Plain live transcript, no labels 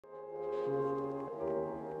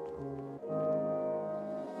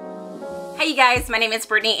Hey you guys, my name is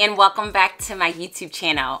Brittany and welcome back to my YouTube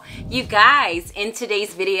channel. You guys, in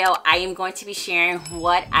today's video, I am going to be sharing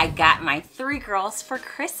what I got my three girls for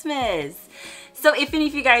Christmas. So if any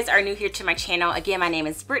of you guys are new here to my channel, again, my name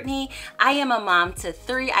is Brittany. I am a mom to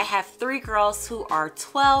three. I have three girls who are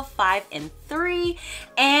 12, 5, and 3.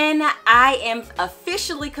 And I am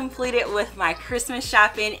officially completed with my Christmas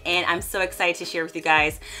shopping and I'm so excited to share with you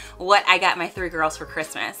guys what I got my three girls for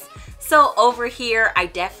Christmas. So over here, I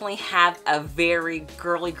definitely have a very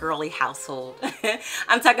girly household.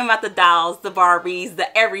 I'm talking about the dolls, the Barbies,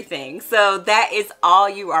 the everything. So that is all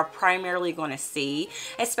you are primarily going to see,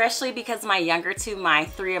 especially because my younger two, my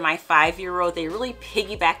 3 and my 5-year-old, they really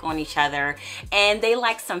piggyback on each other and they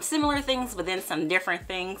like some similar things, but then some different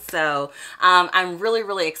things. So I'm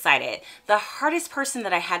really excited. The hardest person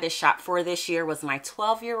that I had to shop for this year was my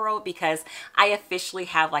 12-year-old because I officially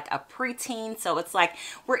have like a preteen. So it's like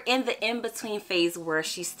we're in the in-between phase where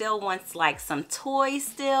she still wants like some toys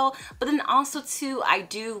still, but then also too I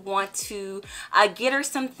do want to get her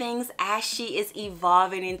some things as she is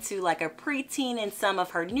evolving into like a preteen and some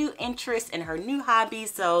of her new interests and her new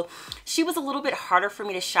hobbies. So she was a little bit harder for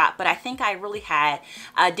me to shop, but I think I really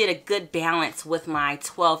did a good balance with my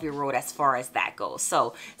 12-year-old as far as that goes.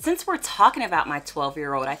 So since we're talking about my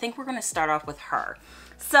 12-year-old, I think we're going to start off with her.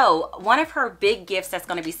 So one of her big gifts that's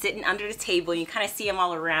going to be sitting under the table, and you kind of see them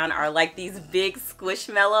all around, are like these big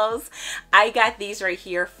squishmallows. I got these right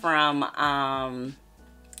here from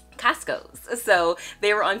Costco's. So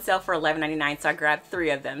they were on sale for $11.99, so I grabbed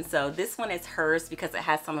 3 of them. So this one is hers because it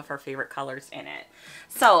has some of her favorite colors in it.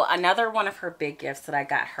 So another one of her big gifts that I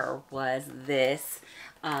got her was this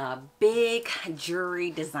big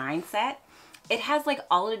jewelry design set. It has like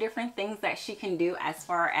all the different things that she can do as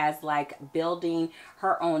far as like building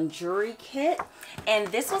her own jewelry kit. And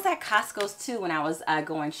this was at Costco's too when I was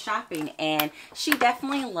going shopping, and she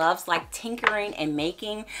definitely loves like tinkering and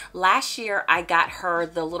making. Last year I got her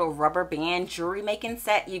the little rubber band jewelry making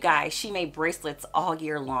set. You guys, she made bracelets all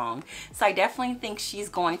year long. So I definitely think she's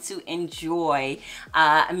going to enjoy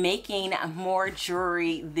making more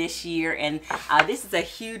jewelry this year. And this is a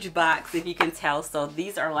huge box if you can tell. So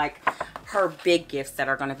these are like her big gifts that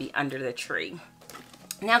are going to be under the tree.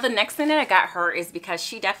 Now the next thing that I got her is because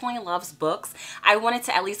she definitely loves books. I wanted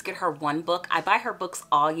to at least get her one book. I buy her books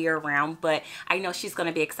all year round, but I know she's going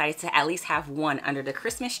to be excited to at least have one under the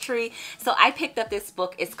Christmas tree. So I picked up this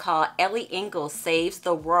book. It's called Ellie Ingalls Saves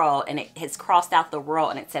the World, and it has crossed out the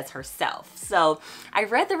world and it says herself. So I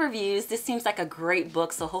read the reviews. This seems like a great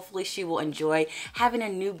book, so hopefully she will enjoy having a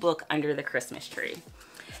new book under the Christmas tree.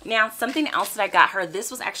 Now, something else that I got her, this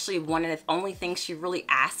was actually one of the only things she really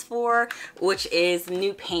asked for, which is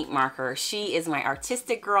new paint marker. She is my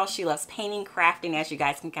artistic girl. She loves painting, crafting, as you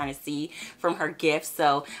guys can kind of see from her gifts.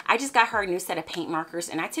 So I just got her a new set of paint markers,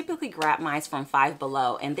 and I typically grab mine from Five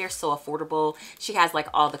Below, and they're so affordable. She has like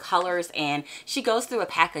all the colors, and she goes through a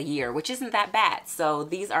pack a year, which isn't that bad. So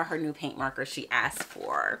these are her new paint markers she asked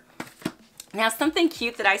for. Now, something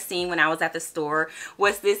cute that I seen when I was at the store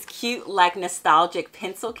was this cute, like, nostalgic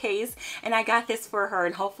pencil case. And I got this for her,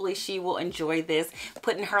 and hopefully she will enjoy this,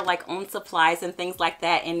 putting her, like, own supplies and things like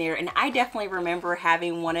that in there. And I definitely remember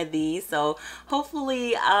having one of these. So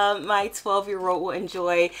hopefully my 12-year-old will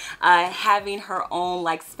enjoy having her own,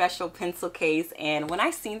 like, special pencil case. And when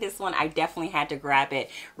I seen this one, I definitely had to grab it,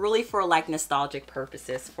 really for, like, nostalgic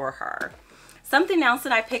purposes for her. Something else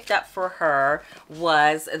that I picked up for her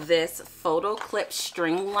was this photo clip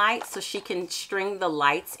string light, so she can string the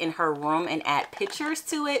lights in her room and add pictures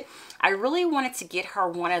to it. I really wanted to get her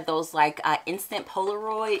one of those like instant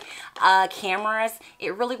Polaroid cameras.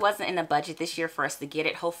 It really wasn't in the budget this year for us to get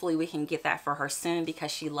it. Hopefully we can get that for her soon because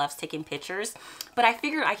she loves taking pictures. But I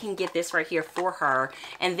figured I can get this right here for her,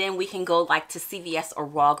 and then we can go like to CVS or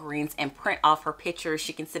Walgreens and print off her pictures.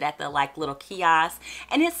 She can sit at the like little kiosk,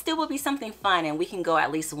 and it still will be something fun, and we can go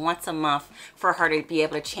at least once a month for her to be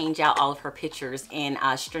able to change out all of her pictures and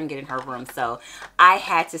string it in her room. So I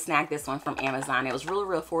had to snag this one from Amazon. It was really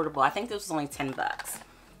affordable. I think this was only 10 bucks.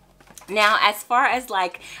 Now, as far as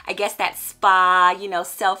like, I guess that spa, you know,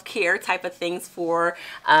 self-care type of things for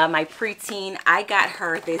my preteen, I got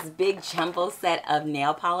her this big jumbo set of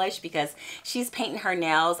nail polish because she's painting her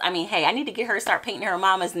nails. I mean, hey, I need to get her to start painting her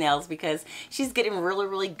mama's nails because she's getting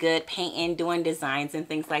really good painting, doing designs and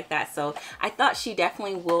things like that. So I thought she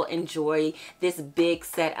definitely will enjoy this big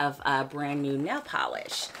set of brand new nail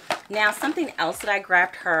polish. Now, something else that I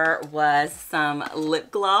grabbed her was some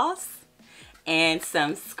lip gloss. and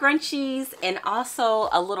some scrunchies, and also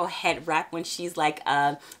a little head wrap when she's like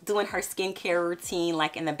doing her skincare routine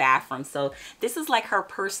like in the bathroom. So this is like her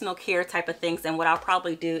personal care type of things, and what I'll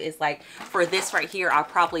probably do is like for this right here, I'll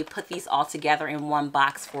probably put these all together in one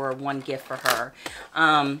box for one gift for her.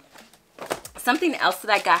 Something else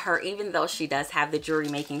that I got her, even though she does have the jewelry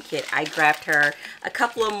making kit, I grabbed her a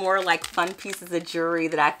couple of more like fun pieces of jewelry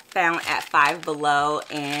that I found at Five Below,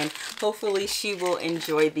 and hopefully she will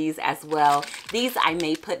enjoy these as well. These I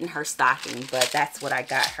may put in her stocking, but that's what I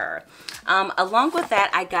got her. Along with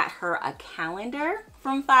that, I got her a calendar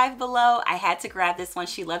from Five Below. I had to grab this one.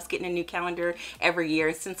 She loves getting a new calendar every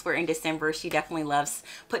year. Since we're in December, she definitely loves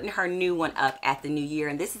putting her new one up at the new year,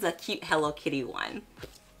 and this is a cute Hello Kitty one.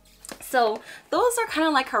 So those are kind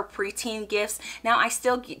of like her preteen gifts. Now I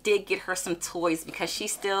still did get her some toys because she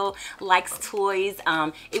still likes toys.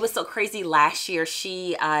 It was so crazy last year.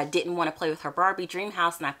 She didn't want to play with her Barbie dream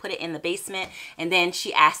house, and I put it in the basement, and then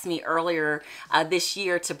she asked me earlier this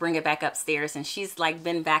year to bring it back upstairs, and she's like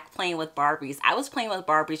been back playing with Barbies. I was playing with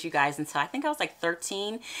Barbies, you guys, until I think I was like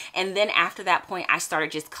 13, and then after that point I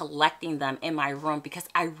started just collecting them in my room because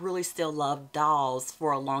I really still love dolls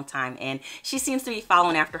for a long time, and she seems to be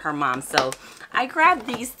following after her mom. So I grabbed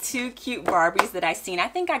these two cute Barbies that I seen. I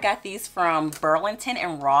think I got these from Burlington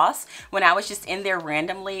and Ross when I was just in there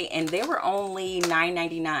randomly, and they were only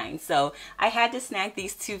 $9.99. So I had to snag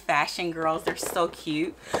these two fashion girls. They're so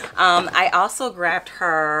cute. I also grabbed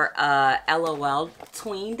her LOL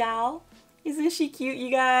tween doll. Isn't she cute, you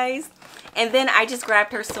guys? And then I just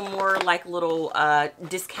grabbed her some more like little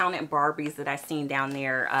discounted Barbies that I seen down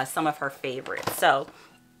there, some of her favorites. So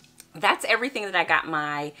that's everything that I got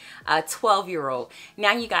my 12-year-old.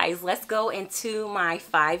 Now, you guys, let's go into my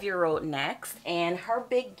 5-year-old next. And her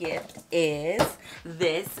big gift is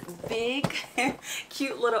this big,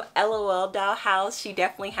 cute little LOL doll house. She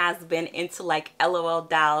definitely has been into like LOL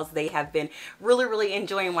dolls. They have been really, really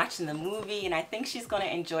enjoying watching the movie. And I think she's going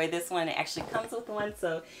to enjoy this one. It actually comes with one.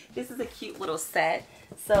 So this is a cute little set.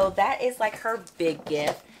 So that is like her big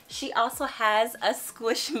gift. She also has a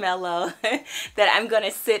squishmallow that I'm going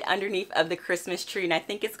to sit underneath of the Christmas tree, and I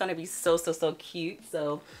think it's going to be so cute.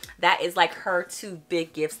 So that is like her two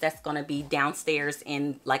big gifts that's going to be downstairs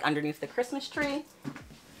in like underneath the Christmas tree.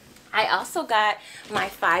 I also got my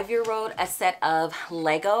 5-year-old a set of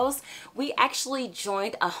Legos. We actually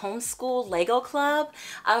joined a homeschool Lego club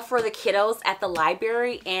for the kiddos at the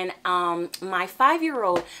library, and my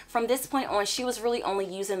 5-year-old, from this point on, she was really only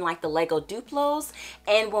using like the Lego Duplos,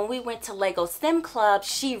 and when we went to Lego STEM Club,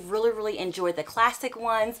 she really enjoyed the classic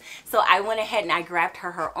ones. So I went ahead and I grabbed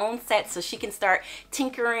her her own set so she can start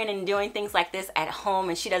tinkering and doing things like this at home,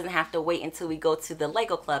 and she doesn't have to wait until we go to the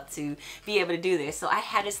Lego club to be able to do this. So I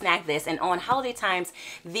had to snag this, and on holiday times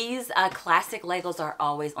these classic Legos are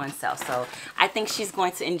always on sale, so I think she's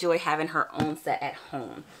going to enjoy having her own set at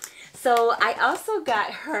home. So I also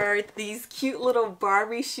got her these cute little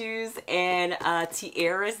Barbie shoes and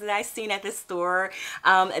tiaras that I seen at the store.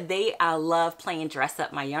 They love playing dress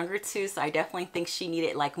up, my younger two, so I definitely think she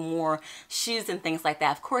needed like more shoes and things like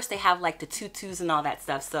that. Of course they have like the tutus and all that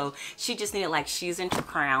stuff, so she just needed like shoes and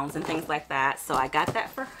crowns and things like that, so I got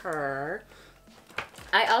that for her.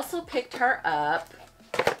 I also picked her up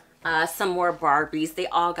some more Barbies. They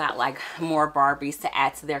all got like more Barbies to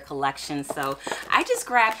add to their collection, so I just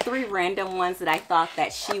grabbed 3 random ones that I thought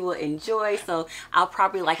that she will enjoy. So I'll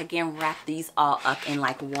probably like again wrap these all up in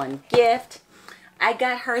like one gift. I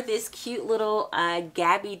got her this cute little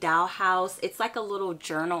Gabby dollhouse. It's like a little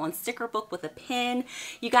journal and sticker book with a pen.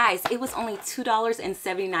 You guys, it was only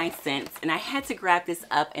 $2.79, and I had to grab this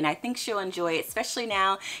up, and I think she'll enjoy it, especially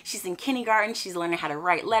now she's in kindergarten. She's learning how to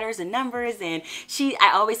write letters and numbers, and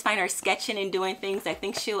I always find her sketching and doing things. I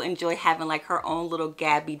think she'll enjoy having like her own little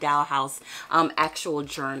Gabby dollhouse actual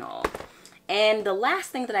journal. And the last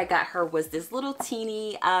thing that I got her was this little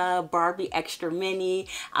teeny Barbie Extra Mini.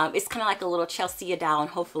 It's kind of like a little Chelsea doll, and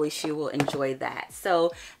hopefully she will enjoy that.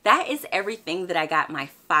 So that is everything that I got my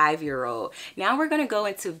 5-year-old. Now we're going to go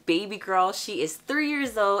into baby girl. She is 3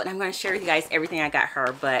 years old, and I'm going to share with you guys everything I got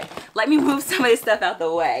her. But let me move some of this stuff out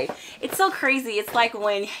the way. It's so crazy. It's like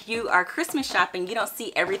when you are Christmas shopping, you don't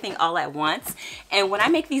see everything all at once. And when I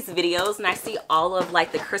make these videos and I see all of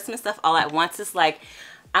like the Christmas stuff all at once, it's like,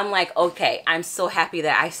 I'm like, okay, I'm so happy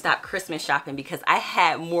that I stopped Christmas shopping because I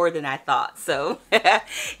had more than I thought. So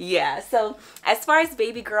yeah, so as far as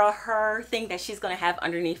baby girl, her thing that she's going to have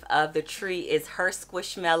underneath of the tree is her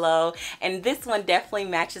Squishmallow, and this one definitely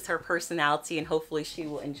matches her personality, and hopefully she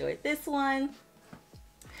will enjoy this one.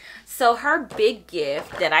 So her big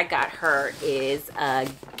gift that I got her is a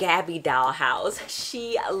Gabby dollhouse.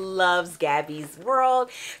 She loves Gabby's World.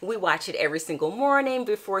 We watch it every single morning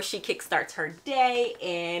before she kickstarts her day,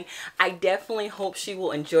 and I definitely hope she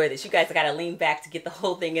will enjoy this. You guys gotta lean back to get the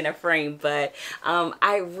whole thing in a frame, but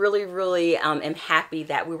I really am happy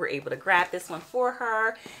that we were able to grab this one for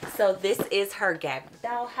her. So this is her Gabby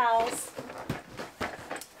dollhouse.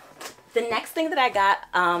 The next thing that I got,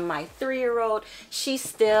 my 3-year-old, she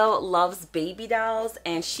still loves baby dolls,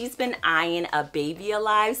 and she's been eyeing a Baby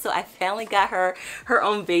Alive. So I finally got her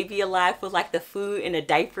own Baby Alive with like the food and a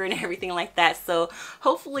diaper and everything like that. So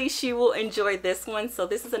hopefully she will enjoy this one. So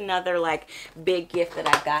this is another like big gift that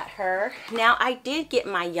I got her. Now I did get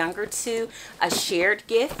my younger two a shared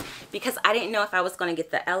gift because I didn't know if I was going to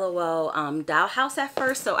get the LOL dollhouse at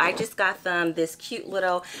first. So I just got them this cute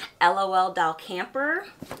little LOL doll camper.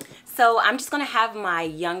 So I'm just going to have my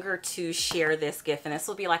younger two share this gift, and this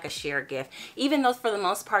will be like a share gift, even though for the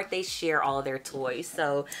most part they share all of their toys.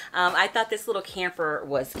 So I thought this little camper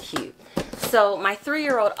was cute. So my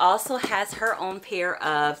 3-year-old also has her own pair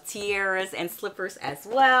of tiaras and slippers as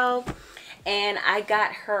well. And I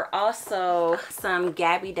got her also some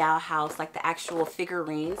Gabby dollhouse, like the actual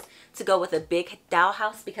figurines to go with a big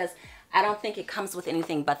dollhouse, because I don't think it comes with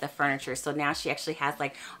anything but the furniture. So now she actually has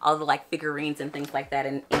like all the like figurines and things like that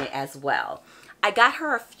in it as well. I got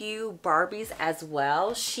her a few Barbies as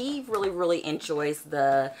well. She really enjoys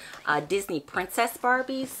the Disney Princess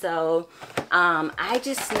Barbies. So I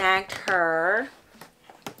just snagged her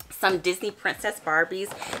some Disney Princess Barbies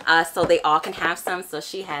so they all can have some. So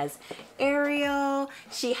she has Ariel,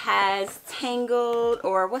 she has Tangled,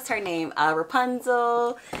 or what's her name,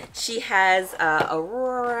 Rapunzel, she has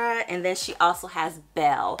Aurora, and then she also has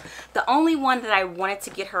Belle. The only one that I wanted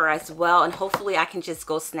to get her as well, and hopefully I can just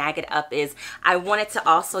go snag it up, is I wanted to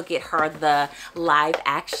also get her the live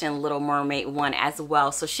action Little Mermaid one as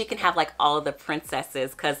well, so she can have like all of the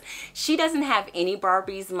princesses, because she doesn't have any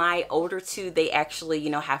Barbies. My older two, they actually,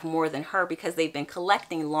 you know, have more than her because they've been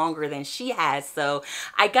collecting longer than she has. So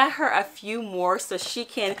I got her a few more so she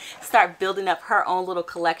can start building up her own little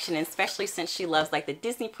collection, and especially since she loves like the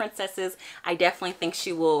Disney princesses, I definitely think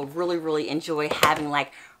she will really enjoy having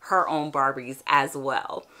like her own Barbies as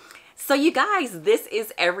well. So you guys, this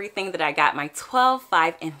is everything that I got my 12,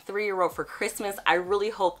 5, and 3-year-old for Christmas. I really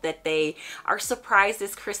hope that they are surprised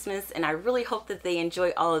this Christmas, and I really hope that they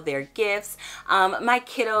enjoy all of their gifts. My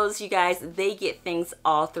kiddos, you guys, they get things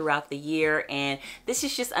all throughout the year, and this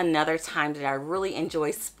is just another time that I really enjoy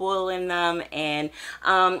spoiling them, and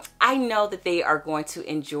I know that they are going to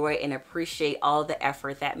enjoy and appreciate all the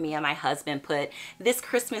effort that me and my husband put this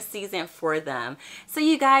Christmas season for them. So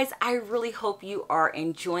you guys, I really hope you are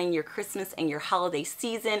enjoying your Christmas and your holiday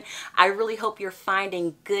season. I really hope you're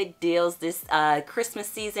finding good deals this Christmas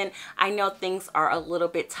season. I know things are a little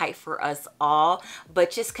bit tight for us all,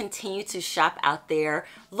 but just continue to shop out there.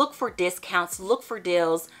 Look for discounts, look for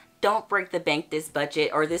deals. Don't break the bank this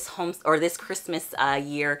budget or this Christmas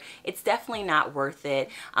year. It's definitely not worth it.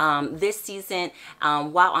 This season,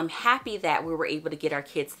 while I'm happy that we were able to get our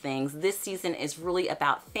kids things, this season is really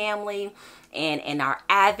about family and our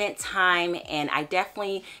Advent time, and I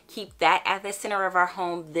definitely keep that at the center of our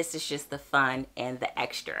home. This is just the fun and the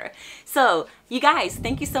extra. So you guys,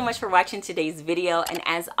 thank you so much for watching today's video, and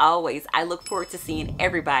as always, I look forward to seeing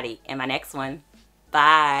everybody in my next one.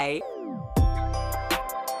 Bye.